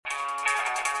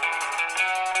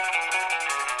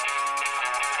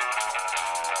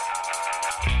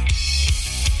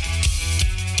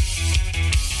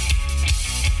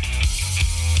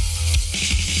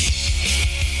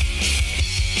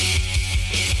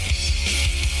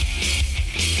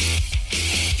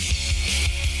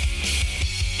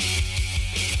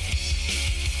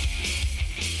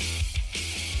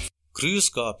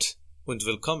Grüß Gott und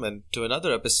willkommen to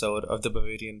another episode of the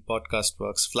Bavarian Podcast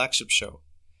Works flagship show.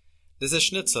 This is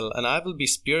Schnitzel and I will be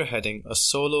spearheading a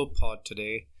solo pod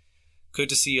today,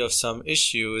 courtesy of some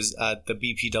issues at the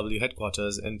BPW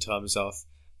headquarters in terms of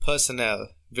personnel.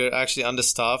 We're actually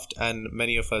understaffed and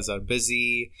many of us are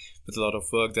busy with a lot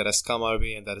of work that has come our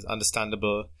way, and that is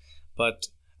understandable. But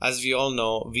as we all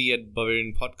know, we at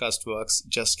Bavarian Podcast Works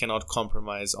just cannot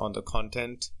compromise on the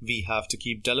content. We have to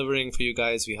keep delivering for you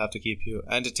guys. We have to keep you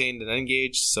entertained and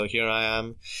engaged. So here I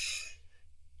am.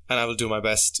 And I will do my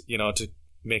best, to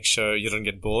make sure you don't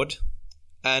get bored.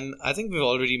 And I think we've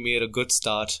already made a good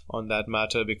start on that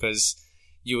matter, because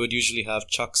you would usually have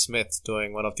Chuck Smith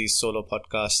doing one of these solo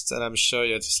podcasts. And I'm sure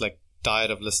you're just tired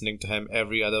of listening to him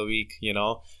every other week,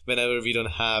 whenever we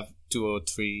don't have 2 or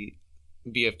 3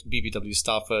 BPW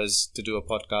staffers to do a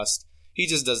podcast. He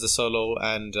just does the solo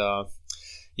and,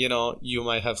 you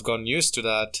might have gotten used to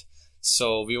that.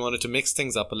 So we wanted to mix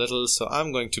things up a little. So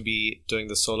I'm going to be doing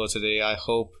the solo today. I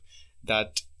hope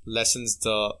that lessens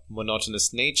the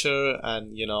monotonous nature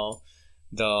and,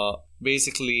 the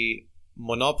basically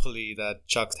monopoly that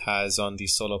Chuck has on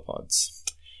these solo pods.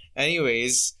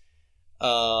 Anyways,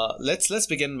 let's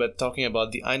begin with talking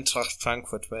about the Eintracht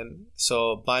Frankfurt win.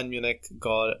 So Bayern Munich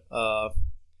got a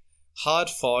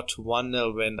hard-fought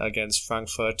 1-0 win against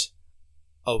Frankfurt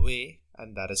away,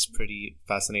 and that is pretty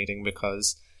fascinating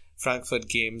because Frankfurt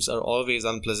games are always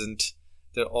unpleasant.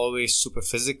 They're always super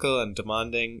physical and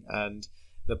demanding, and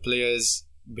the players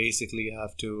basically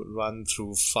have to run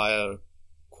through fire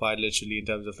quite literally in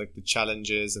terms of the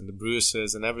challenges and the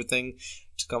bruises and everything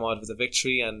to come out with a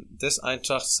victory. And this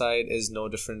Eintracht side is no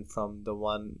different from the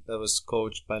one that was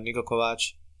coached by Niko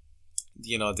Kovac.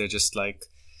 They're just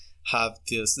have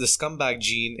the scumbag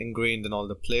gene ingrained in all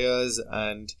the players,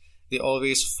 and they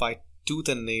always fight tooth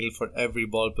and nail for every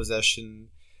ball possession,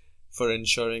 for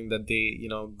ensuring that they,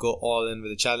 go all in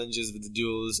with the challenges, with the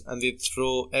duels, and they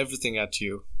throw everything at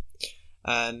you.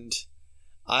 And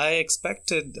I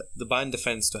expected the Bayern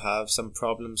defense to have some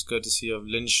problems courtesy of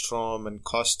Lindstrom and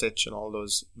Kostic and all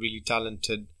those really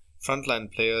talented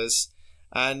frontline players.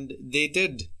 And they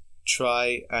did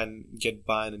try and get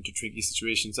Bayern into tricky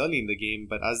situations early in the game.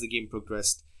 But as the game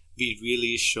progressed, we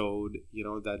really showed,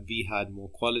 that we had more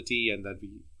quality and that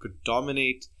we could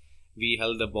dominate. We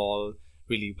held the ball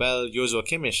really well. Joshua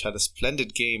Kimmich had a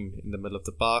splendid game in the middle of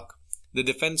the park. The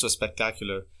defense was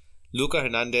spectacular. Luca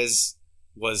Hernandez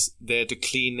was there to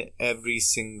clean every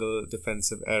single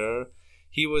defensive error.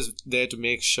 He was there to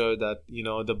make sure that,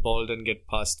 the ball didn't get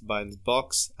past Bayern's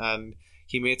box, and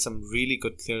he made some really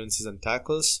good clearances and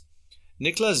tackles.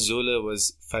 Niklas Süle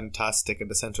was fantastic at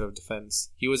the center of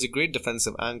defense. He was a great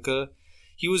defensive anchor.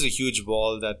 He was a huge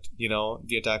wall that,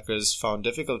 the attackers found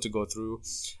difficult to go through.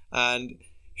 And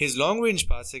his long-range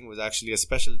passing was actually a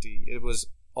specialty. It was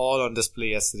all on display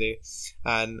yesterday.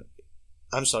 And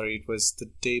I'm sorry, it was the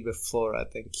day before, I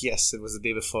think. Yes, it was the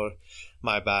day before.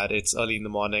 My bad. It's early in the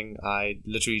morning. I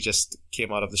literally just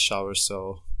came out of the shower.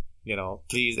 So,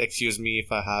 please excuse me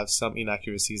if I have some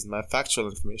inaccuracies in my factual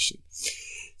information.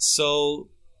 So,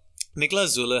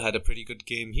 Niklas Süle had a pretty good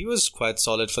game. He was quite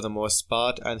solid for the most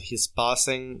part, and his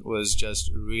passing was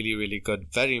just really, really good.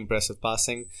 Very impressive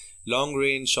passing. Long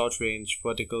range, short range,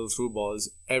 vertical, through balls,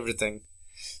 everything.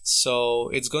 So,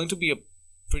 it's going to be a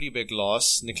pretty big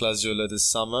loss, Niklas Süle, this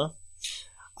summer.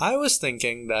 I was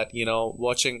thinking that,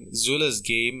 watching Süle's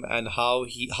game and how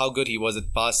good he was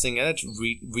at passing and at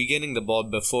regaining the ball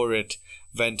before it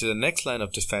went to the next line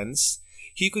of defense,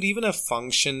 he could even have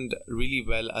functioned really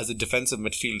well as a defensive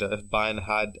midfielder if Bayern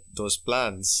had those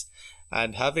plans.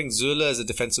 And having Süle as a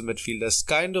defensive midfielder is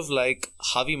kind of like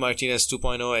Javi Martinez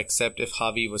 2.0, except if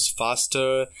Javi was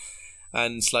faster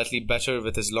and slightly better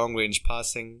with his long-range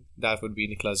passing. That would be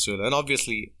Niklas Süle. And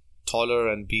obviously taller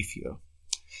and beefier.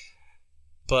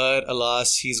 But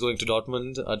alas, he's going to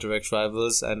Dortmund, our direct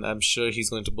rivals, and I'm sure he's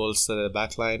going to bolster their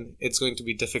backline. It's going to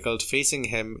be difficult facing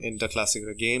him in the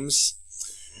Klassiker games.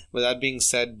 With that being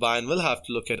said, Bayern will have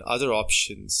to look at other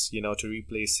options, to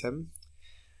replace him,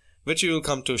 which we will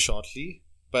come to shortly.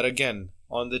 But again,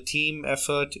 on the team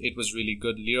effort, it was really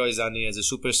good. Leroy Sané as a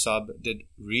super sub did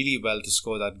really well to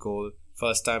score that goal.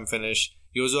 First time finish.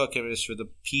 Joshua Kimmich with a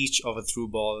peach of a through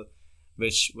ball,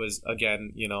 which was,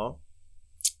 again,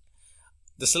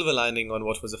 the silver lining on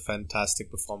what was a fantastic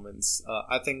performance.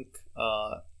 I think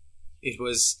it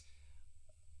was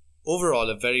overall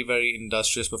a very, very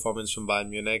industrious performance from Bayern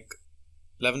Munich.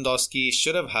 Lewandowski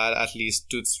should have had at least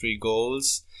 2-3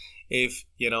 goals if,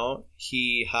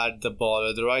 he had the ball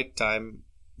at the right time.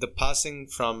 The passing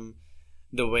from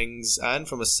the wings and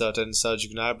from a certain Serge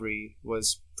Gnabry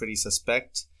was pretty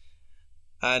suspect.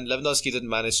 And Lewandowski did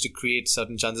manage to create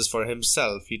certain chances for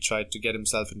himself. He tried to get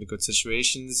himself into good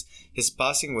situations. His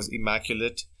passing was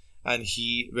immaculate, and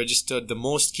he registered the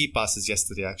most key passes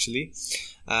yesterday, actually.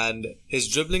 And his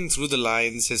dribbling through the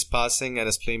lines, his passing, and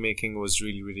his playmaking was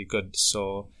really, really good.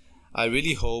 So I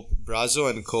really hope Brazo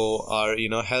and co are,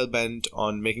 hell-bent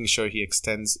on making sure he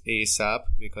extends ASAP,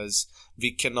 because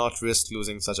we cannot risk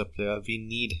losing such a player. We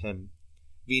need him.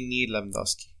 We need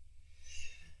Lewandowski.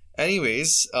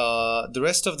 Anyways, the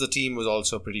rest of the team was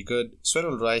also pretty good. Sven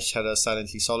Ulreich had a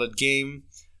silently solid game.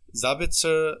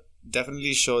 Sabitzer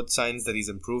definitely showed signs that he's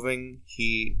improving.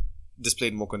 He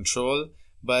displayed more control,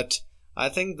 but I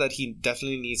think that he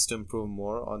definitely needs to improve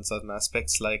more on certain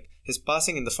aspects, like his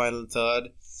passing in the final third,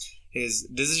 his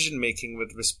decision making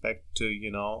with respect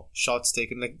to, shots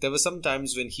taken. Like, there were some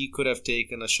times when he could have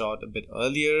taken a shot a bit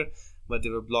earlier, but they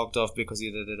were blocked off because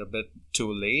he did it a bit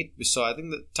too late. So I think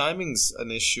the timing's an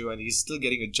issue, and he's still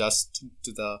getting adjusted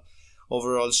to the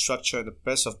overall structure and the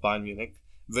press of Bayern Munich,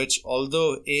 which,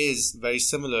 although is very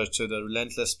similar to the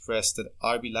relentless press that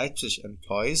RB Leipzig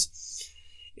employs,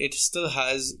 it still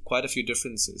has quite a few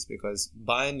differences, because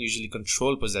Bayern usually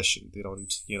control possession. They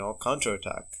don't,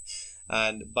 counterattack.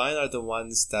 And Bayern are the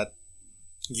ones that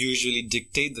usually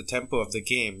dictate the tempo of the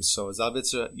game. So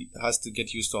Sabitzer has to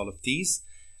get used to all of these.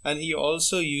 And he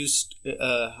also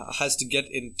has to get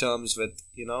in terms with,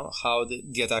 how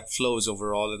the attack flows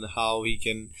overall, and how he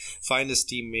can find his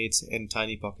teammates in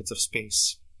tiny pockets of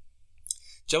space.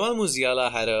 Jamal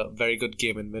Musiala had a very good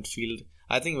game in midfield.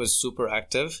 I think he was super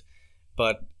active,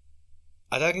 but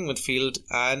attacking midfield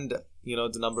and,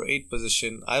 the number 8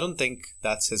 position, I don't think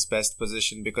that's his best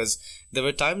position, because there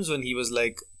were times when he was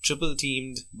like triple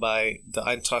teamed by the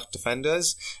Eintracht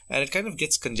defenders, and it kind of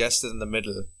gets congested in the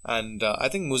middle. And I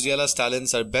think Musiala's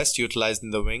talents are best utilized in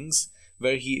the wings,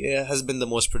 where he has been the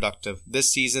most productive.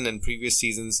 This season and previous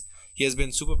seasons, he has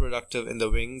been super productive in the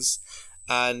wings,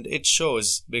 and it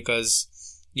shows because,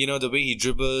 the way he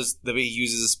dribbles, the way he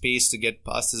uses his space to get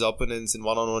past his opponents in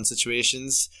one-on-one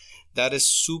situations, that is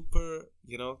super,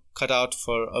 cut out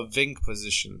for a wing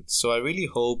position. So I really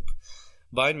hope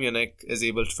Bayern Munich is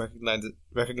able to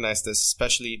recognize this,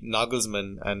 especially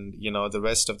Nagelsmann and, the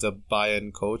rest of the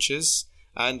Bayern coaches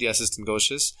and the assistant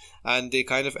coaches. And they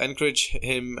kind of encourage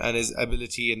him and his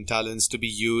ability and talents to be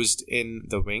used in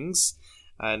the wings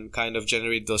and kind of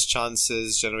generate those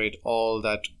chances, generate all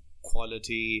that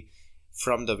quality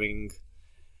from the wing,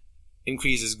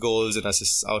 increase his goals and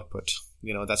assists output.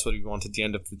 That's what we want at the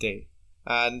end of the day.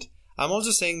 And I'm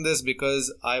also saying this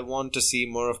because I want to see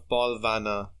more of Paul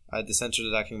Wanner at the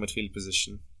central attacking midfield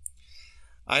position.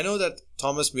 I know that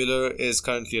Thomas Müller is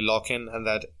currently a lock-in, and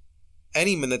that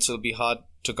any minutes will be hard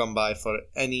to come by for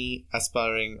any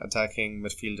aspiring attacking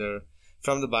midfielder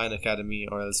from the Bayern Academy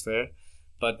or elsewhere.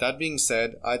 But that being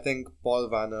said, I think Paul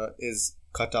Wanner is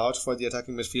cut out for the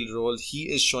attacking midfield role. He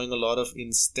is showing a lot of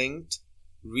instinct,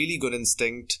 really good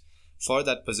instinct for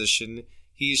that position.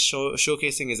 He's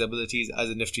showcasing his abilities as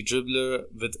a nifty dribbler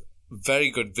with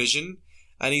very good vision.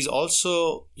 And he's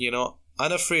also,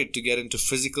 unafraid to get into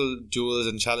physical duels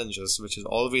and challenges, which is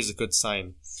always a good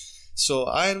sign. So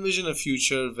I envision a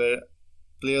future where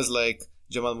players like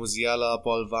Jamal Musiala,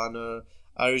 Paul Wanner,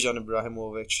 Arjan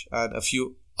Ibrahimovic, and a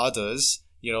few others,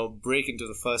 break into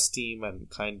the first team and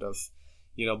kind of,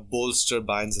 bolster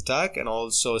Bayern's attack, and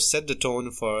also set the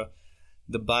tone for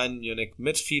the Bayern Munich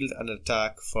midfield and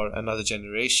attack for another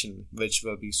generation, which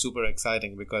will be super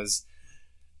exciting, because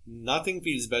nothing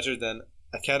feels better than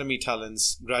academy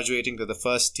talents graduating to the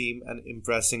first team and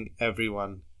impressing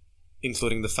everyone,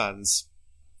 including the fans.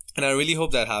 And I really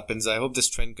hope that happens. I hope this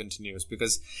trend continues,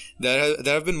 because there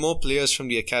have been more players from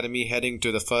the academy heading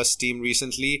to the first team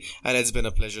recently, and it's been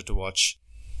a pleasure to watch.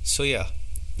 So yeah,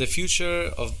 the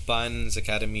future of Bayern's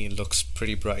academy looks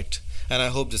pretty bright, and I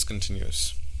hope this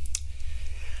continues.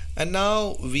 And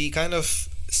now we kind of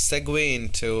segue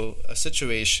into a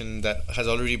situation that has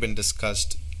already been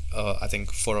discussed, I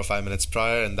think 4 or 5 minutes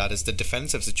prior, and that is the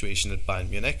defensive situation at Bayern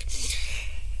Munich.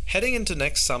 Heading into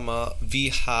next summer, we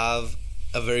have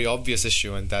a very obvious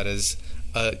issue, and that is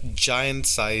a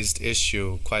giant-sized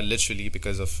issue, quite literally,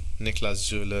 because of Niklas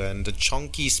Süle and the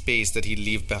chunky space that he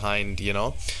leave behind,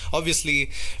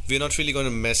 Obviously, we're not really going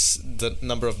to miss the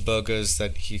number of burgers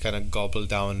that he kind of gobbled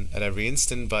down at every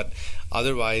instant, but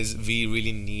otherwise, we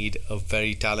really need a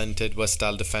very talented,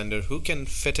 versatile defender who can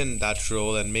fit in that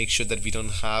role and make sure that we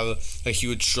don't have a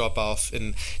huge drop-off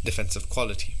in defensive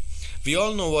quality. We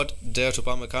all know what Dayot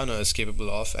Upamecano is capable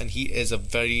of, and he is a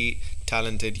very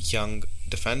talented young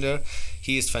defender.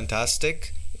 He is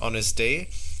fantastic on his day,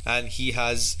 and he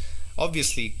has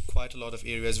obviously quite a lot of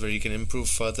areas where he can improve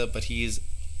further, but he is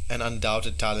an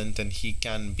undoubted talent, and he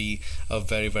can be a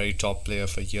very, very top player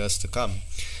for years to come.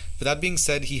 But that being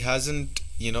said, he hasn't,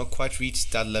 quite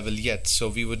reached that level yet. So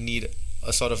we would need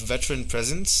a sort of veteran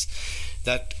presence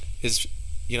that is,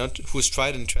 who's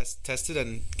tried and tested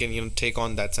and can, take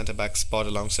on that centre-back spot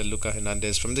alongside Lucas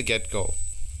Hernandez from the get-go.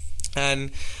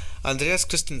 And Andreas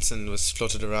Christensen was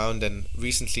floated around, and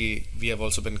recently we have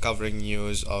also been covering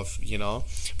news of,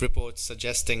 reports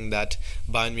suggesting that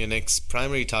Bayern Munich's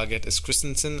primary target is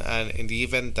Christensen, and in the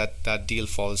event that that deal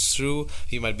falls through,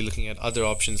 we might be looking at other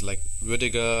options like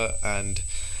Rüdiger and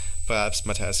perhaps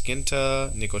Matthias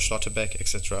Ginter, Nico Schlotterbeck,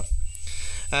 etc.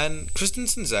 And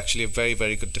Christensen is actually a very,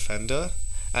 very good defender,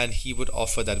 and he would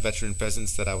offer that veteran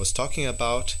presence that I was talking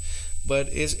about, but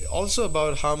it's also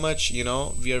about how much,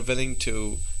 we are willing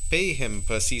to pay him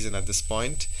per season at this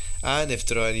point, and if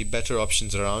there are any better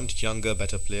options around, younger,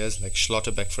 better players like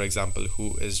Schlotterbeck, for example,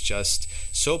 who is just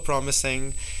so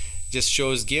promising, just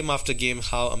shows game after game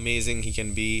how amazing he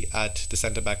can be at the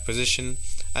centre-back position.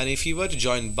 And if he were to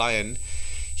join Bayern,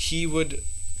 he would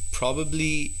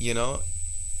probably,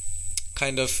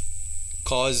 kind of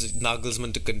cause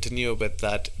Nagelsmann to continue with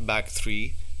that back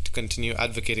three, continue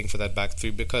advocating for that back three,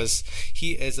 because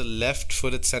he is a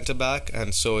left-footed centre-back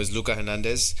and so is Lucas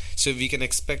Hernandez. So we can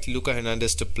expect Lucas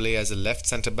Hernandez to play as a left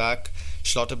centre-back,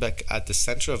 Schlotterbeck at the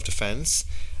centre of defence,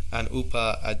 and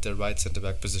Upa at the right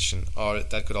centre-back position, or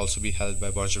that could also be held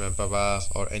by Benjamin Pavard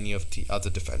or any of the other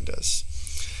defenders.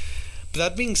 But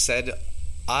that being said,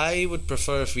 I would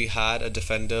prefer if we had a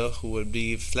defender who would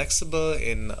be flexible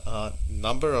in a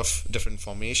number of different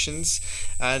formations,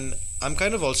 and I'm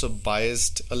kind of also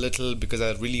biased a little because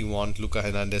I really want Lucas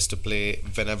Hernandez to play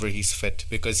whenever he's fit,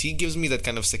 because he gives me that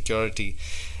kind of security.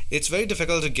 It's very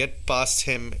difficult to get past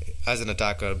him as an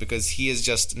attacker because he is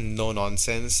just no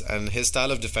nonsense, and his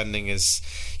style of defending is,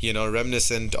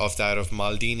 reminiscent of that of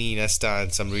Maldini, Nesta,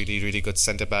 and some really, really good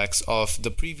centre-backs of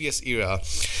the previous era.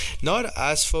 Not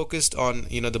as focused on,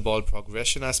 the ball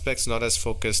progression aspects, not as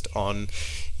focused on,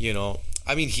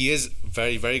 he is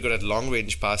very, very good at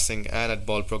long-range passing and at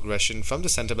ball progression from the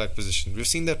centre-back position. We've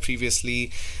seen that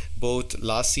previously, both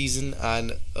last season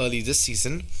and early this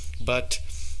season, but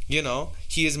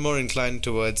he is more inclined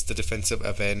towards the defensive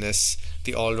awareness,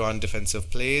 the all-round defensive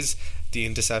plays, the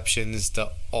interceptions, the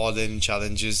all-in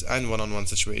challenges, and one-on-one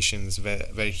situations where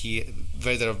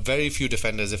there are very few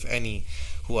defenders, if any,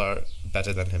 who are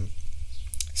better than him.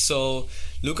 So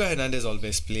Lucas Hernandez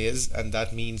always plays, and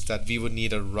that means that we would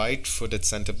need a right-footed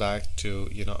centre-back to,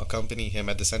 accompany him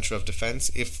at the centre of defence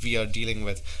if we are dealing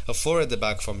with a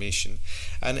four-at-the-back formation.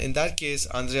 And in that case,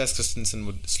 Andreas Christensen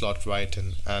would slot right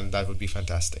in, and that would be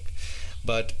fantastic.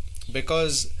 But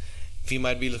because we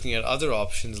might be looking at other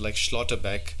options like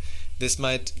Schlotterbeck, this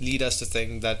might lead us to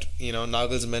think that,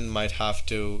 Nagelsmann might have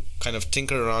to kind of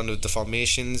tinker around with the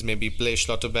formations, maybe play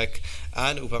Schlotterbeck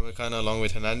and Upamecano along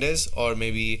with Hernandez, or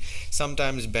maybe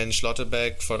sometimes bench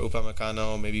Schlotterbeck for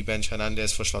Upamecano, maybe bench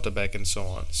Hernandez for Schlotterbeck, and so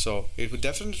on. So it would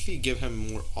definitely give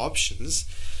him more options,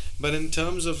 but in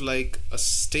terms of like a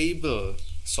stable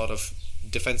sort of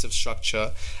defensive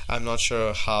structure, I'm not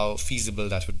sure how feasible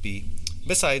that would be.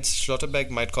 Besides,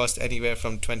 Schlotterbeck might cost anywhere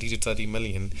from 20 to 30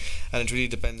 million, and it really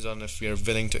depends on if we are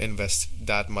willing to invest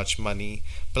that much money,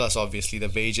 plus obviously the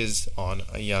wages on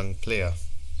a young player.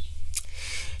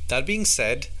 That being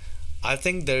said, I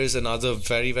think there is another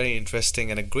very, very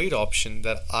interesting and a great option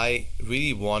that I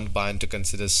really want Bayern to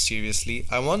consider seriously.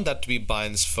 I want that to be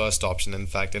Bayern's first option, in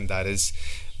fact, and that is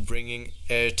bringing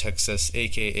Air Texas,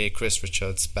 aka Chris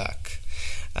Richards, back.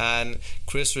 And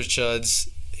Chris Richards,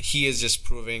 he is just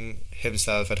proving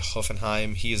himself at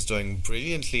Hoffenheim. He is doing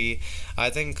brilliantly. I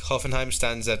think Hoffenheim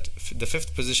stands at the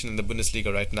 5th position in the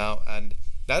Bundesliga right now, and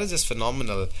that is just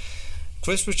phenomenal.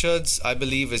 Chris Richards, I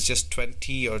believe, is just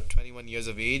 20 or 21 years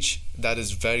of age. That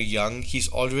is very young.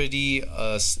 He's already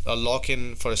a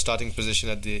lock-in for a starting position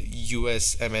at the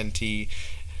US MNT,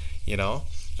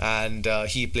 and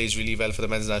he plays really well for the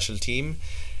men's national team.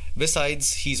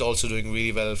 Besides, he's also doing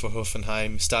really well for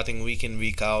Hoffenheim, starting week in,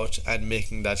 week out, and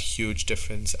making that huge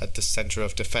difference at the centre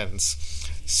of defence.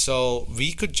 So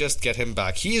we could just get him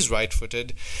back. He is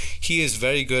right-footed. He is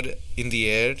very good in the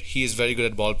air. He is very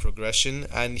good at ball progression,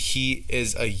 and he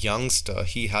is a youngster.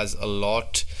 He has a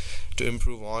lot to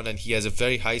improve on, and he has a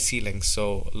very high ceiling,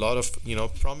 so a lot of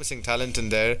promising talent in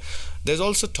there. There's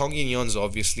also Tanguy Nyons,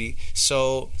 obviously,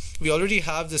 so we already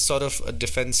have this sort of a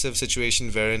defensive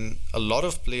situation wherein a lot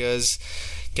of players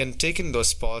can take in those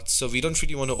spots, so we don't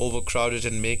really want to overcrowd it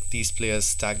and make these players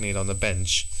stagnate on the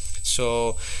bench.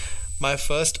 So my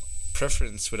first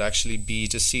preference would actually be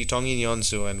to see Tanguy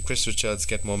Nyons and Chris Richards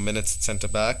get more minutes at centre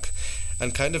back,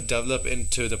 and kind of develop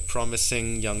into the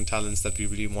promising young talents that we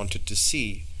really wanted to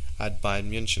see at Bayern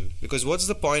Munich. Because what's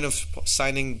the point of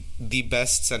signing the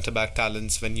best centre-back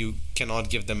talents when you cannot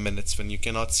give them minutes, when you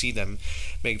cannot see them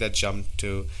make that jump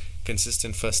to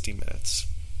consistent first team minutes?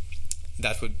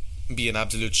 That would be an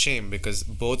absolute shame, because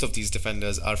both of these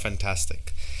defenders are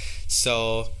fantastic.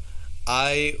 So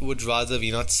I would rather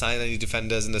we not sign any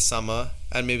defenders in the summer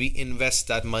and maybe invest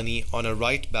that money on a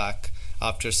right back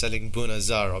after selling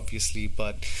Bunazar, obviously,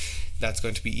 but that's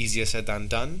going to be easier said than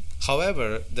done.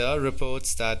 However, there are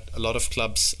reports that a lot of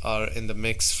clubs are in the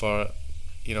mix for,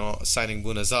 signing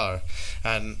Bunazar,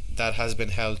 and that has been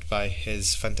helped by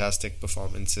his fantastic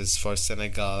performances for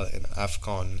Senegal in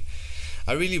AFCON.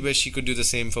 I really wish he could do the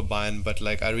same for Bayern, but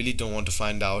I really don't want to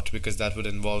find out, because that would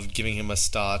involve giving him a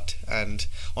start. And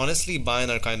honestly,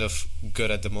 Bayern are kind of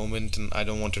good at the moment, and I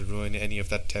don't want to ruin any of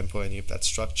that tempo, any of that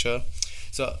structure.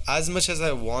 So as much as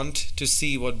I want to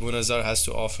see what Bunazar has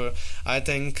to offer, I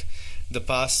think the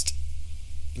past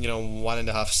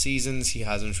 1.5 seasons he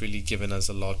hasn't really given us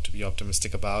a lot to be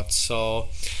optimistic about. So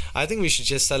I think we should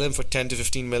just sell him for 10 to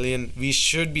 15 million. We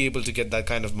should be able to get that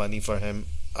kind of money for him.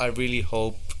 I really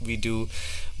hope we do.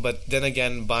 But then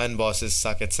again, Bayern bosses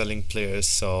suck at selling players,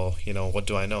 so what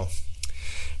do I know?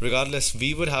 Regardless,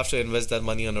 we would have to invest that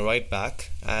money on a right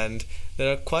back, and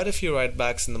there are quite a few right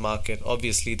backs in the market.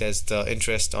 Obviously there's the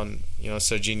interest on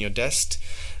Serginho Dest,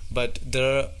 but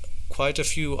there are quite a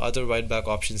few other right back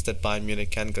options that Bayern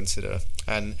Munich can consider,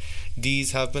 and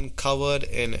these have been covered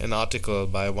in an article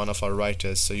by one of our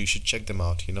writers, so you should check them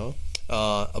out.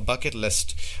 A bucket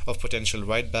list of potential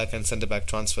right back and centre back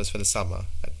transfers for the summer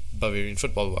at Bavarian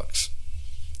Football Works.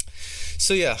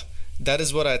 So yeah, that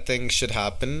is what I think should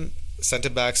happen.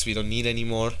 Centre backs we don't need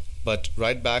anymore, but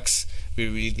right backs we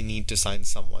really need to sign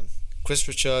someone. Chris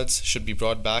Richards should be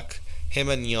brought back. Him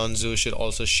and Nyonzu should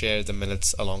also share the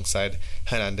minutes alongside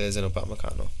Hernandez and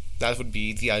Upamecano. That would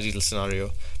be the ideal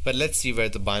scenario, but let's see where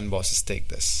the Bayern bosses take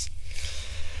this.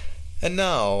 And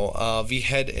now we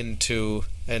head into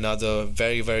another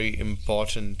very, very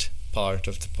important part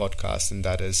of the podcast, and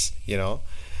that is,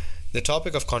 the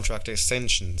topic of contract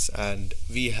extensions. And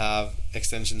we have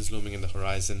extensions looming in the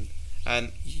horizon.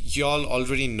 And y'all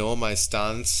already know my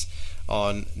stance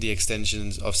on the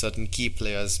extensions of certain key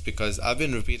players, because I've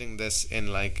been repeating this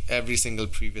in every single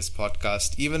previous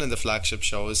podcast, even in the flagship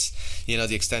shows,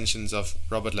 the extensions of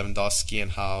Robert Lewandowski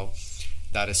and how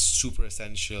that is super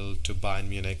essential to Bayern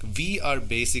Munich. We are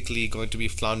basically going to be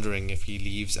floundering if he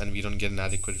leaves and we don't get an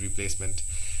adequate replacement.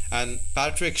 And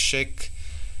Patrick Schick,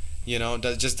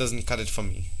 that just doesn't cut it for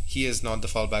me. He is not the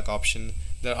fallback option.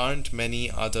 There aren't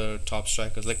many other top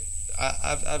strikers.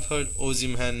 I've heard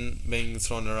Osimhen being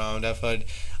thrown around. I've heard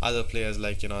other players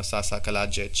Sasa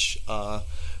Kalajic,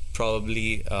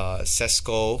 probably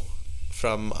Sesko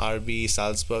from RB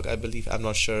Salzburg, I believe. I'm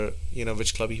not sure,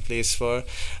 which club he plays for,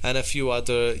 and a few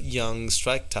other young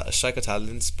striker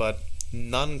talents, but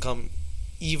none come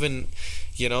even,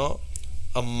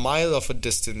 a mile of a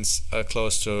distance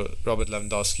close to Robert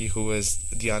Lewandowski, who is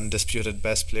the undisputed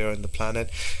best player on the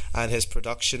planet, and his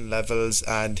production levels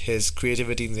and his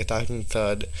creativity in the attacking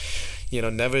third,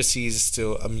 never ceases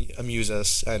to amuse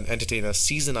us and entertain us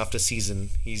season after season.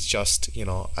 He's just,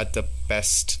 at the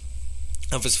best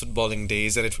of his footballing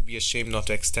days, and it would be a shame not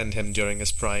to extend him during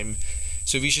his prime.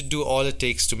 So we should do all it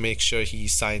takes to make sure he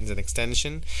signs an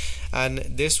extension, and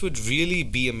this would really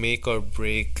be a make or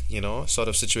break, sort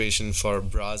of situation for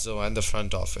Brazo and the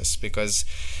front office, because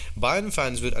Bayern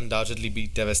fans would undoubtedly be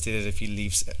devastated if he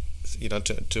leaves,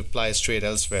 to ply his trade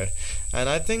elsewhere. And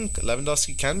I think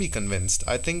Lewandowski can be convinced.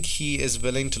 I think he is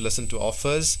willing to listen to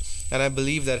offers, and I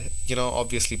believe that,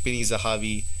 obviously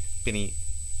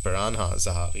Piranha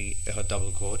Zahavi, her double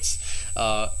quotes,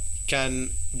 can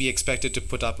be expected to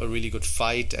put up a really good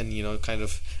fight and kind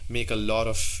of make a lot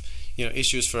of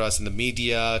issues for us in the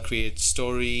media, create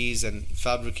stories and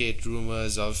fabricate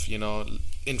rumors of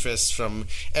interest from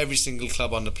every single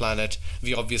club on the planet.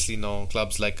 We obviously know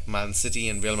clubs like Man City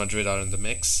and Real Madrid are in the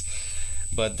mix,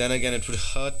 but then again it would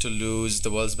hurt to lose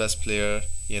the world's best player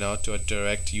to a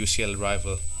direct UCL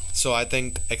rival. So I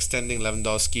think extending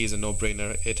Lewandowski is a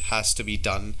no-brainer. It has to be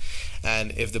done,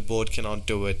 and if the board cannot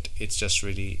do it, it's just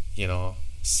really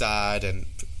sad and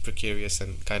precarious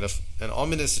and kind of an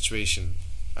ominous situation,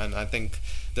 and I think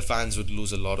the fans would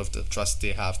lose a lot of the trust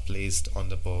they have placed on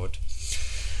the board.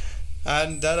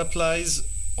 And that applies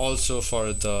also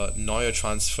for the Neuer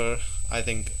transfer. I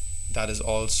think that is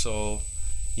also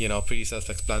pretty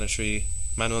self-explanatory.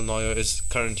 Manuel Neuer is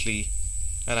currently,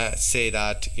 and I say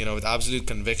that with absolute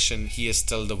conviction, he is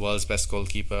still the world's best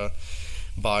goalkeeper,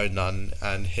 bar none,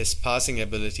 and his passing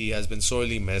ability has been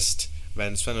sorely missed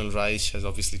when Sven Ulreich has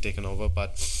obviously taken over.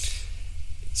 But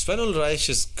Sven Ulreich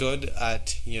is good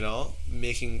at,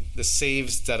 making the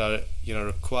saves that are,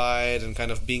 required and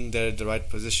kind of being there at the right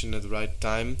position at the right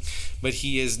time. But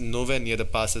he is nowhere near the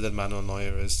passer that Manuel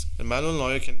Neuer is. And Manuel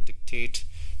Neuer can dictate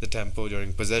the tempo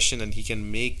during possession, and he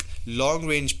can make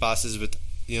long-range passes with,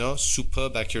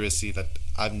 superb accuracy that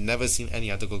I've never seen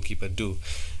any other goalkeeper do.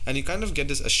 And you kind of get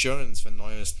this assurance when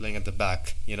Neuer is playing at the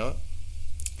back,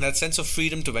 that sense of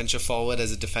freedom to venture forward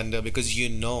as a defender, because you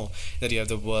know that you have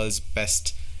the world's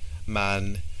best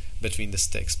man between the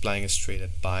sticks playing it straight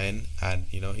at Bayern, and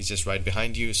he's just right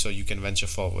behind you, so you can venture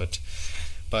forward.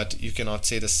 But you cannot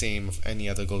say the same of any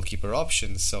other goalkeeper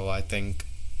option. So I think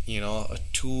a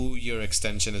 2-year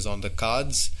extension is on the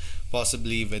cards,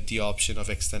 possibly with the option of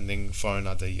extending for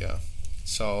another year.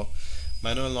 So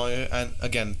Manuel Neuer, and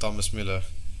again Thomas Müller,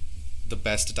 the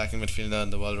best attacking midfielder in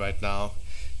the world right now,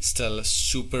 still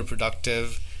super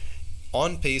productive,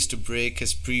 on pace to break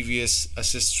his previous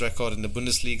assist record in the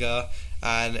Bundesliga,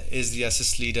 and is the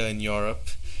assist leader in Europe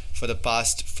for the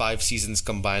past 5 seasons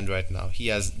combined right now. He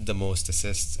has the most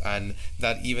assists, and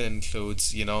that even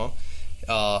includes,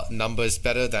 numbers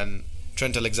better than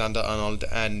Trent Alexander-Arnold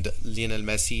and Lionel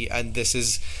Messi, and this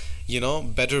is,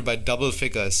 better by double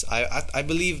figures. I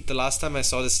believe the last time I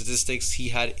saw the statistics, he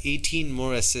had 18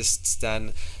 more assists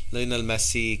than Lionel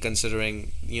Messi,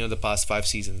 considering the past 5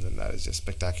 seasons, and that is just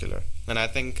spectacular. And I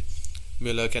think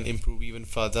Müller can improve even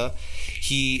further.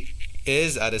 He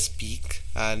is at his peak,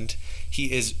 and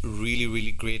he is really,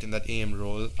 really great in that AM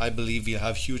role. I believe we'll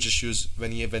have huge issues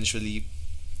when he eventually,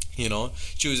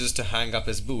 chooses to hang up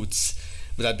his boots.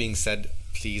 With that being said,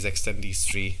 please extend these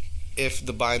 3. If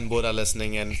the Bayern board are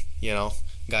listening, and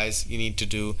guys, you need to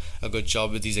do a good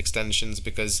job with these extensions,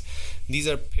 because these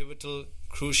are pivotal,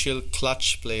 crucial,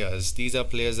 clutch players. These are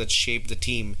players that shape the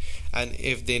team, and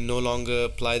if they no longer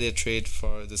apply their trade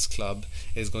for this club,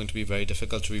 it's going to be very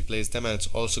difficult to replace them, and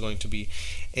it's also going to be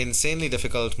insanely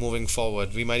difficult moving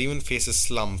forward. We might even face a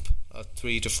slump, a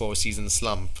 3 to 4 season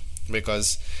slump,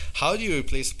 because how do you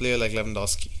replace a player like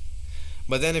Lewandowski?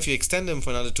 But then if you extend him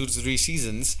for another 2 to 3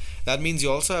 seasons, that means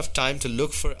you also have time to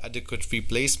look for adequate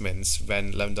replacements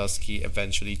when Lewandowski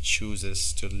eventually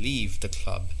chooses to leave the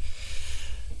club.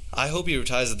 I hope he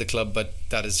retires at the club, but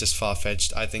that is just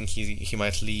far-fetched. I think he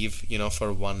might leave,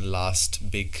 for one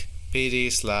last big payday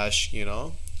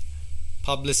 /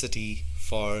 publicity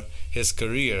for his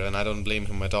career, and I don't blame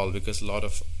him at all, because a lot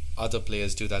of other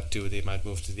players do that too. They might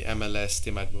move to the MLS,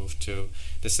 they might move to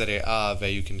the Serie A, where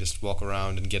you can just walk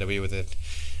around and get away with it.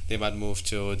 They might move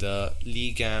to the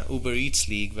Ligue 1 Uber Eats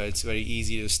League, where it's very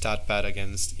easy to start pad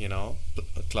against,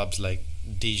 clubs like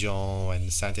Dijon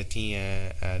and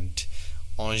Saint-Étienne and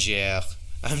Angers.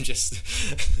 I'm just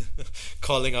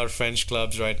calling out French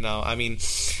clubs right now. I mean,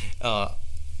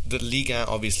 the Ligue 1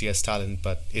 obviously has talent,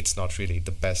 but it's not really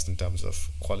the best in terms of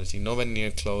quality. Nowhere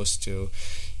near close to,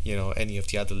 any of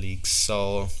the other leagues.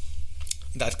 So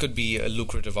that could be a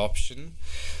lucrative option.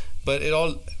 But it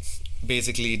all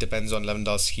basically depends on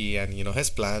Lewandowski and, his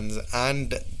plans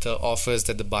and the offers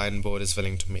that the Bayern board is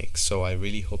willing to make. So I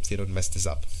really hope they don't mess this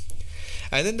up.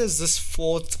 And then there's this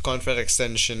 4th contract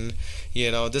extension,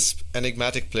 this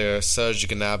enigmatic player, Serge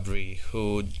Gnabry,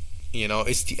 who,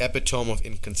 is the epitome of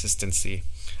inconsistency.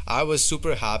 I was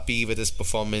super happy with his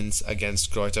performance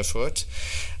against Greuther Fürth,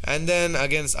 and then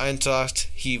against Eintracht,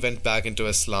 he went back into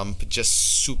a slump, just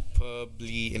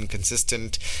superbly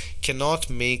inconsistent,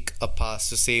 cannot make a pass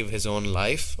to save his own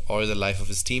life or the life of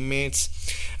his teammates,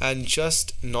 and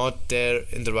just not there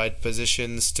in the right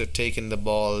positions to take in the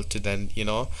ball to then,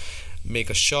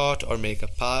 make a shot or make a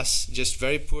pass. Just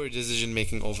very poor decision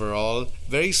making overall,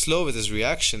 very slow with his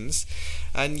reactions.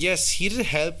 And yes, he did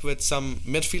help with some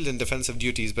midfield and defensive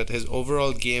duties, but his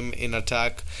overall game in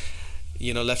attack,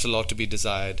 left a lot to be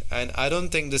desired. And I don't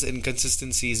think this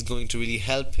inconsistency is going to really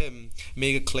help him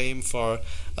make a claim for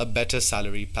a better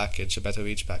salary package, a better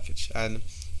wage package. And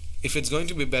if it's going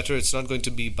to be better, it's not going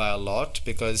to be by a lot,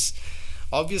 because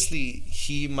obviously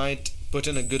he might put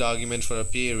in a good argument for a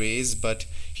pay raise, but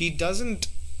he doesn't,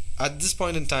 at this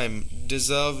point in time,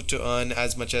 deserve to earn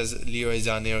as much as Leroy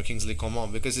Sané or Kingsley Coman,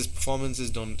 because his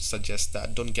performances don't suggest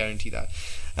that, don't guarantee that.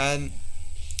 And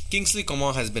Kingsley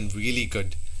Coman has been really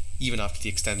good. Even after the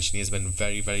extension, he has been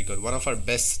very, very good. One of our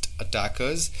best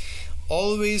attackers,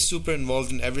 always super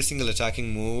involved in every single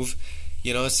attacking move,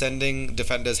 sending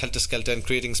defenders helter-skelter and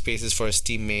creating spaces for his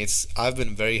teammates. I've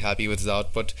been very happy with his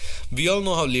output. We all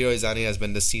know how Leroy Sané has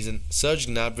been this season. Serge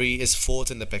Gnabry is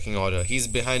 4th in the pecking order. He's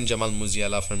behind Jamal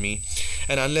Musiala for me.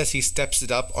 And unless he steps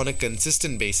it up on a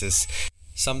consistent basis,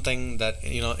 something that,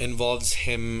 involves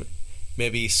him,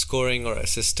 maybe scoring or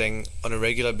assisting on a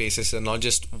regular basis and not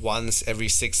just once every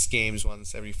 6 games,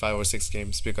 once every 5 or 6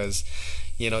 games, because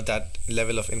that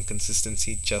level of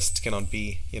inconsistency just cannot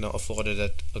be afforded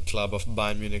at a club of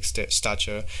Bayern Munich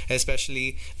stature,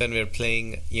 especially when we're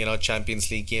playing Champions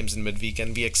League games in midweek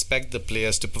and we expect the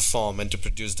players to perform and to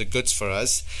produce the goods for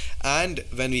us. And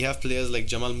when we have players like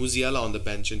Jamal Musiala on the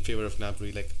bench in favor of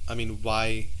Gnabry,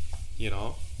 why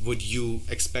would you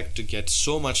expect to get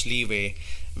so much leeway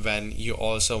when you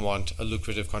also want a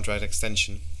lucrative contract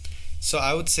extension? So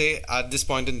I would say at this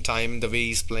point in time, the way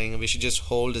he's playing, we should just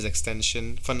hold his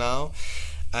extension for now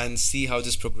and see how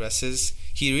this progresses.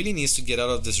 He really needs to get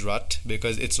out of this rut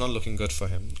because it's not looking good for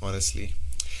him, honestly.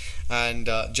 And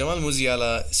Jamal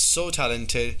Musiala, so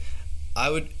talented. I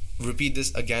would repeat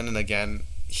this again and again.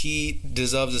 He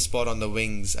deserves a spot on the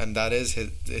wings, and that is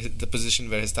the position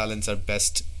where his talents are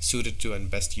best suited to and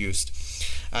best used.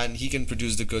 And he can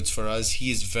produce the goods for us.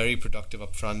 He is very productive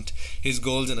up front. His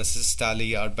goals and assist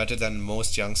tally are better than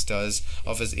most youngsters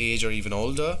of his age or even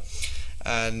older.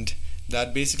 And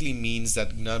that basically means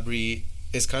that Gnabry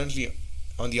is currently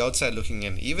on the outside looking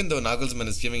in. Even though Nagelsmann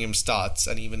is giving him starts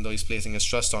and even though he's placing his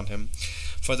trust on him,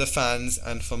 for the fans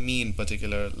and for me in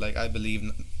particular, I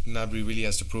believe Gnabry really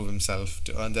has to prove himself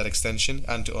to earn that extension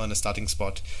and to earn a starting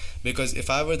spot. Because if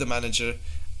I were the manager,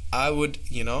 I would,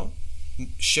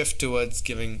 shift towards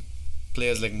giving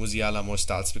players like Musiala more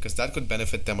starts, because that could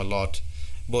benefit them a lot,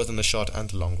 both in the short and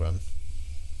the long run.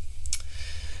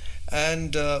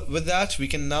 And with that, we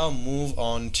can now move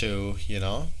on to,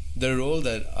 the role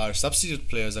that our substitute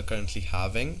players are currently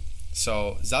having.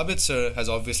 So Sabitzer has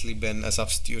obviously been a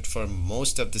substitute for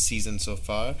most of the season so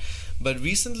far, but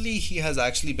recently he has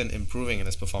actually been improving in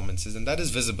his performances, and that is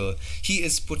visible. He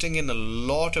is putting in a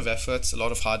lot of efforts, a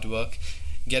lot of hard work,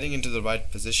 getting into the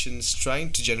right positions,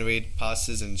 trying to generate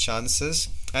passes and chances,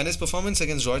 and his performance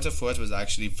against Greuther Fürth was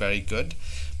actually very good.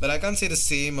 But I can't say the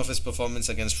same of his performance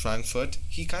against Frankfurt.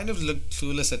 He kind of looked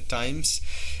clueless at times,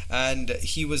 and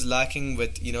he was lacking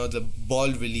with the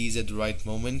ball release at the right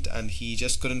moment, and he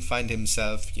just couldn't find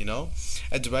himself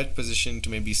at the right position to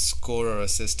maybe score or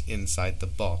assist inside the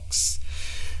box.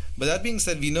 But that being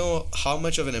said, we know how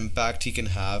much of an impact he can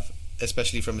have,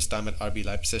 especially from his time at RB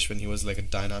Leipzig, when he was like a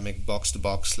dynamic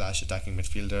box-to-box / attacking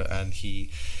midfielder, and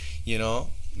he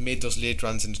made those late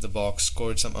runs into the box,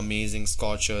 scored some amazing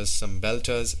scorchers, some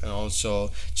belters, and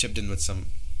also chipped in with some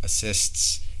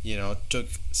assists, took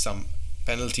some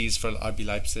penalties for RB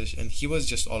Leipzig, and he was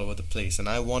just all over the place. And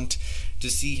I want to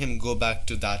see him go back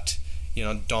to that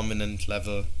dominant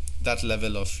level, that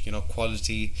level of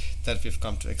quality that we've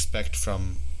come to expect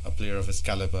from a player of his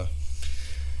caliber.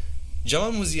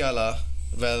 Jamal Musiala,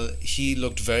 well, he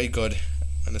looked very good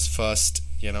in his first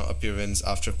appearance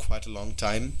after quite a long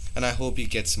time, and I hope he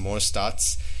gets more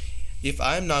starts. If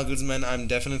I'm Nagelsmann, I'm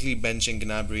definitely benching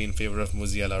Gnabry in favor of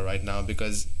Musiala right now,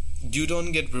 because you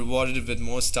don't get rewarded with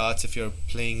more starts if you're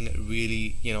playing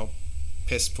really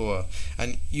piss poor,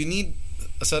 and you need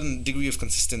a certain degree of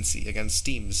consistency against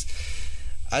teams.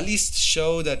 At least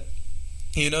show that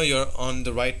you're on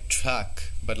the right track.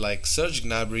 But like Serge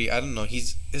Gnabry, I don't know,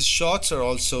 his shots are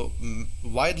also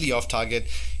widely off target.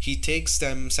 He takes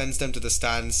them, sends them to the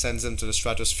stands, sends them to the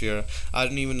stratosphere. I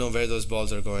don't even know where those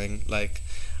balls are going.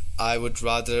 I would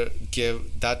rather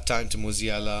give that time to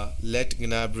Musiala, let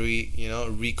Gnabry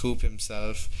recoup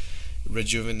himself,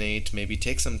 rejuvenate, maybe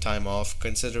take some time off,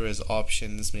 consider his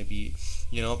options, maybe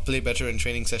play better in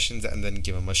training sessions, and then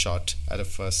give him a shot at a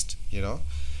first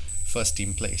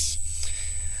team place.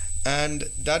 And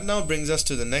that now brings us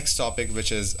to the next topic,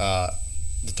 which is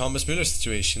the Thomas Müller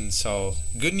situation. So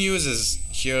good news is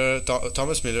here,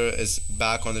 Thomas Müller is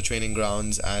back on the training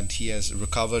grounds and he has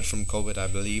recovered from COVID, I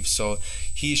believe. So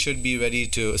he should be ready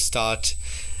to start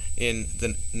in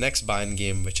the next Bayern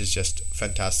game, which is just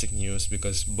fantastic news,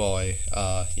 because boy,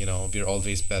 we're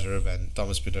always better when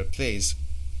Thomas Müller plays.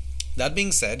 That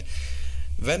being said,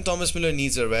 when Thomas Müller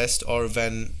needs a rest, or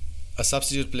when a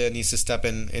substitute player needs to step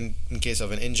in case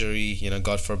of an injury,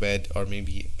 God forbid, or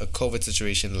maybe a COVID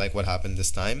situation like what happened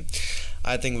this time,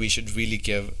 I think we should really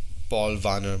give Paul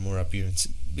Wanner more appearance,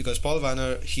 because Paul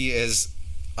Wanner, he is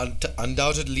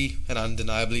undoubtedly and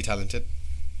undeniably talented.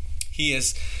 He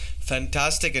is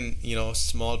fantastic in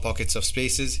small pockets of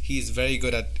spaces. He is very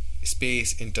good at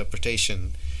space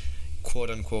interpretation, quote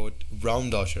unquote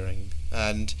round ordering,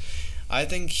 and I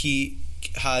think he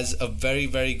has a very,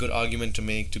 very good argument to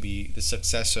make to be the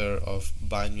successor of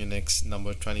Bayern Munich's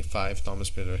number 25, Thomas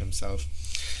Müller himself.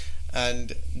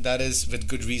 And that is with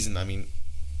good reason. I mean,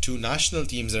 two national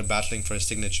teams are battling for his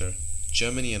signature.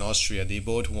 Germany and Austria, they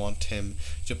both want him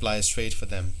to apply straight for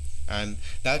them. and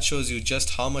that shows you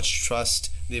just how much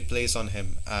trust they place on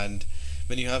him. And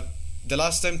when you have the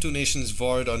last time two nations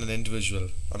warred on an individual,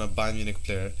 on a Bayern Munich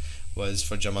player, was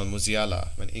for Jamal Musiala,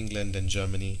 when England and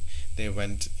Germany, they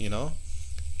went,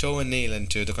 toe and nail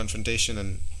into the confrontation,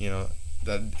 and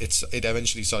that it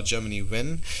eventually saw Germany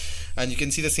win. And you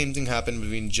can see the same thing happen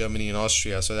between Germany and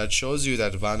Austria. So that shows you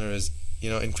that Wanner is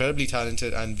incredibly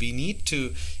talented, and we need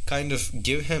to kind of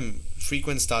give him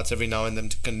frequent starts every now and then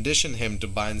to condition him to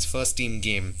Bayern's first team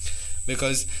game.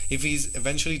 Because if he's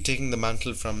eventually taking the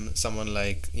mantle from someone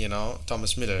like,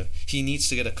 Thomas Müller, he needs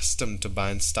to get accustomed to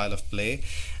Bayern's style of play.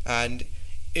 And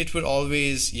it would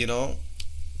always,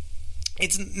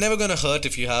 it's never going to hurt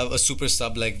if you have a super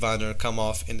sub like Wanner come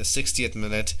off in the 60th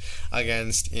minute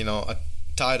against, a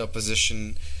tired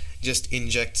opposition, just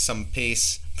inject some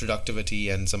pace, productivity,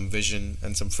 and some vision,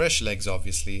 and some fresh legs,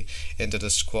 obviously, into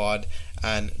the squad,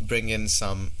 and bring in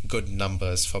some good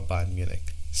numbers for Bayern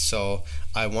Munich. So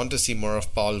I want to see more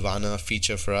of Paul Wanner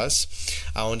feature for us.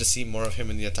 I want to see more of him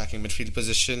in the attacking midfield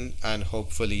position, and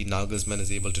hopefully Nagelsmann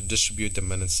is able to distribute the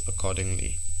minutes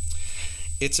accordingly.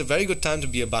 It's a very good time to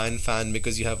be a Bayern fan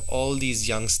because you have all these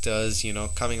youngsters,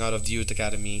 coming out of the youth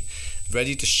academy,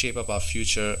 ready to shape up our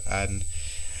future, and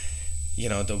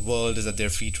the world is at their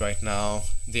feet right now.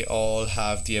 They all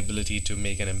have the ability to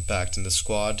make an impact in the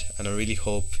squad, and I really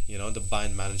hope, the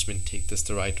Bayern management take this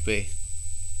the right way.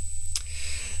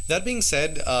 That being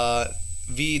said,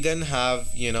 we then have,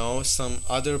 some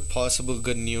other possible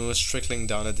good news trickling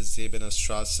down at the Zebener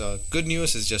Strasse. Good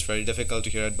news is just very difficult to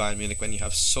hear at Bayern Munich when you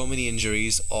have so many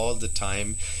injuries all the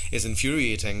time. Is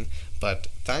infuriating, but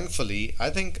thankfully, I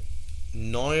think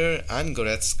Neuer and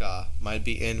Goretzka might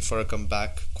be in for a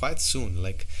comeback quite soon.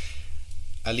 Like,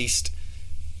 at least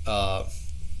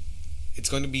it's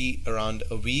going to be around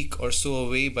a week or so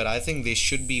away, but I think they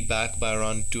should be back by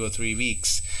around 2 or 3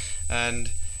 weeks.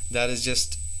 And that is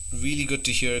just really good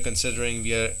to hear, considering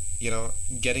we are,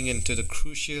 getting into the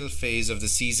crucial phase of the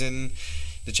season.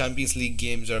 The Champions League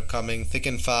games are coming thick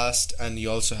and fast, and you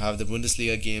also have the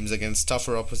Bundesliga games against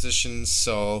tougher opposition.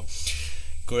 So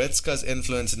Goretzka's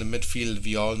influence in the midfield,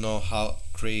 we all know how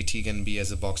great he can be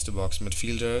as a box-to-box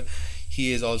midfielder.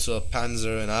 He is also a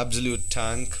panzer, an absolute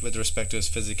tank with respect to his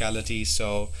physicality.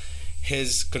 So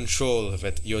his control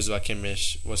with Joshua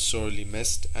Kimmich was sorely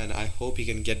missed, and I hope he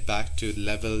can get back to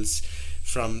levels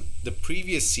from the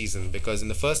previous season, because in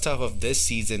the first half of this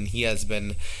season he has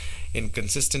been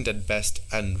inconsistent at best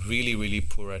and really, really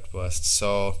poor at worst.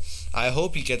 So I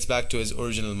hope he gets back to his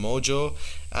original mojo,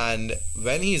 and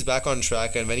when he's back on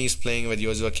track and when he's playing with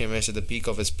Joshua Kimmich at the peak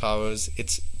of his powers,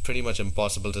 it's pretty much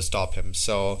impossible to stop him.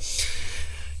 So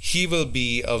he will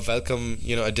be a welcome,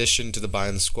 addition to the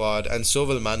Bayern squad, and so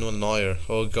will Manuel Neuer.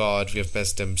 Oh God, we have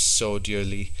missed him so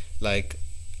dearly. Like,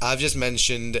 I've just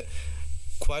mentioned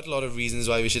quite a lot of reasons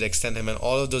why we should extend him, and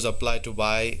all of those apply to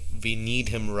why we need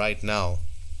him right now.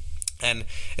 And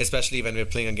especially when we're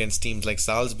playing against teams like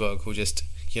Salzburg, who just,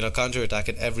 counterattack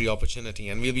at every opportunity.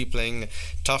 And we'll be playing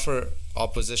tougher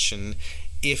opposition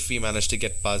if we manage to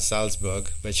get past Salzburg,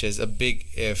 which is a big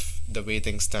if the way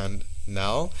things stand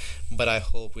now. But I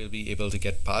hope we'll be able to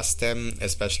get past them,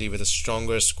 especially with a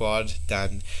stronger squad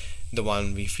than the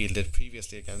one we fielded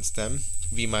previously against them.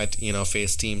 We might,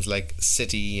 face teams like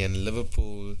City and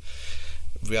Liverpool,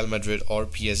 Real Madrid or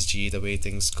PSG, the way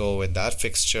things go in that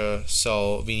fixture.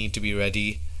 So we need to be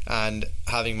ready, and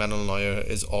having Manuel Neuer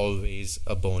is always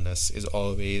a bonus, is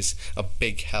always a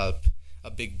big help, a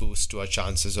big boost to our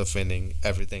chances of winning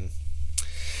everything.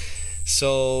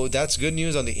 So that's good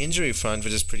news on the injury front,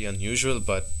 which is pretty unusual,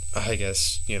 but I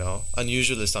guess,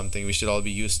 unusual is something we should all be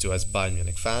used to as Bayern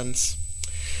Munich fans.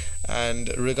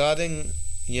 And regarding,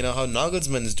 how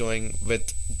Nagelsmann is doing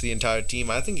with the entire team,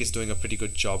 I think he's doing a pretty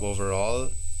good job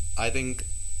overall. I think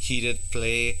he did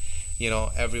play,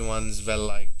 everyone's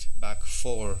well-liked back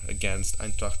four against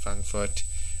Eintracht Frankfurt,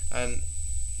 and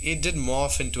it did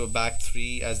morph into a back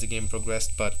three as the game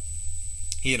progressed, but,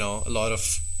 a lot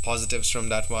of positives from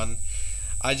that one.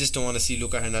 I just don't want to see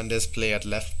Luka Hernandez play at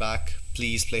left back.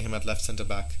 Please play him at left centre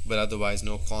back, but otherwise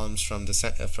no qualms from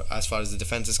as far as the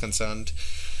defense is concerned.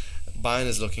 Bayern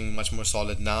is looking much more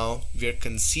solid now. We're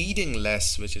conceding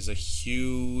less, which is a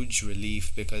huge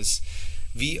relief, because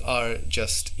we are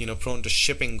just, prone to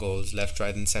shipping goals left,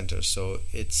 right and centre. So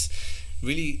it's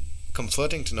really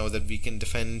comforting to know that we can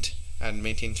defend and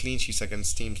maintain clean sheets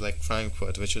against teams like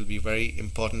Frankfurt, which will be very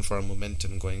important for our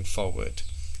momentum going forward.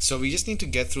 So we just need to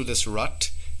get through this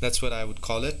rut, that's what I would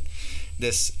call it,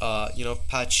 this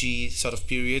patchy sort of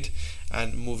period,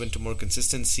 and move into more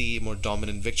consistency, more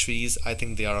dominant victories. I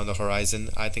think they are on the horizon.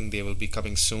 I think they will be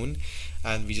coming soon,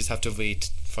 and we just have to wait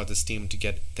for this team to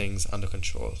get things under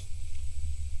control.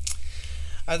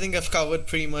 I think I've covered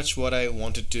pretty much what I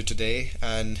wanted to today,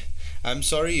 and I'm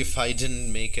sorry if I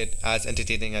didn't make it as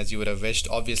entertaining as you would have wished.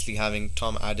 Obviously, having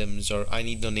Tom Adams or I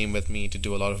Need No Name with me to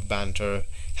do a lot of banter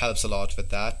helps a lot with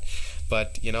that.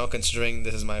 But, considering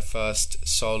this is my first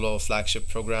solo flagship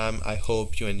program, I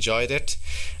hope you enjoyed it.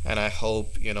 And I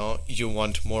hope, you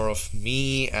want more of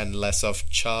me and less of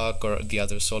Chuck or the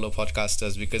other solo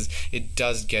podcasters, because it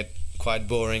does get quite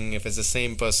boring if it's the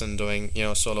same person doing,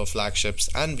 solo flagships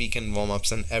and weekend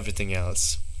warm-ups and everything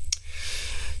else.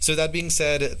 So that being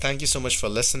said, thank you so much for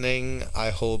listening.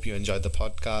 I hope you enjoyed the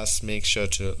podcast. Make sure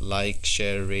to like,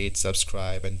 share, rate,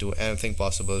 subscribe, and do anything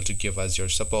possible to give us your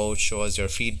support, show us your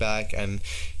feedback, and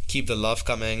keep the love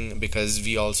coming, because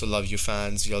we also love you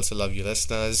fans. We also love you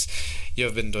listeners. You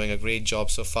have been doing a great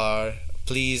job so far.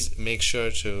 Please make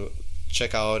sure to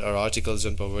check out our articles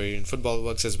on Bavarian Football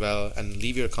Works as well, and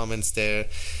leave your comments there.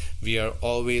 We are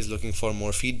always looking for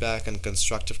more feedback, and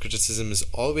constructive criticism is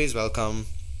always welcome.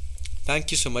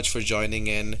 Thank you so much for joining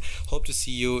in. Hope to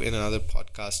see you in another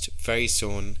podcast very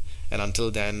soon. And until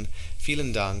then,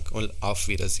 vielen Dank und auf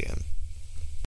Wiedersehen.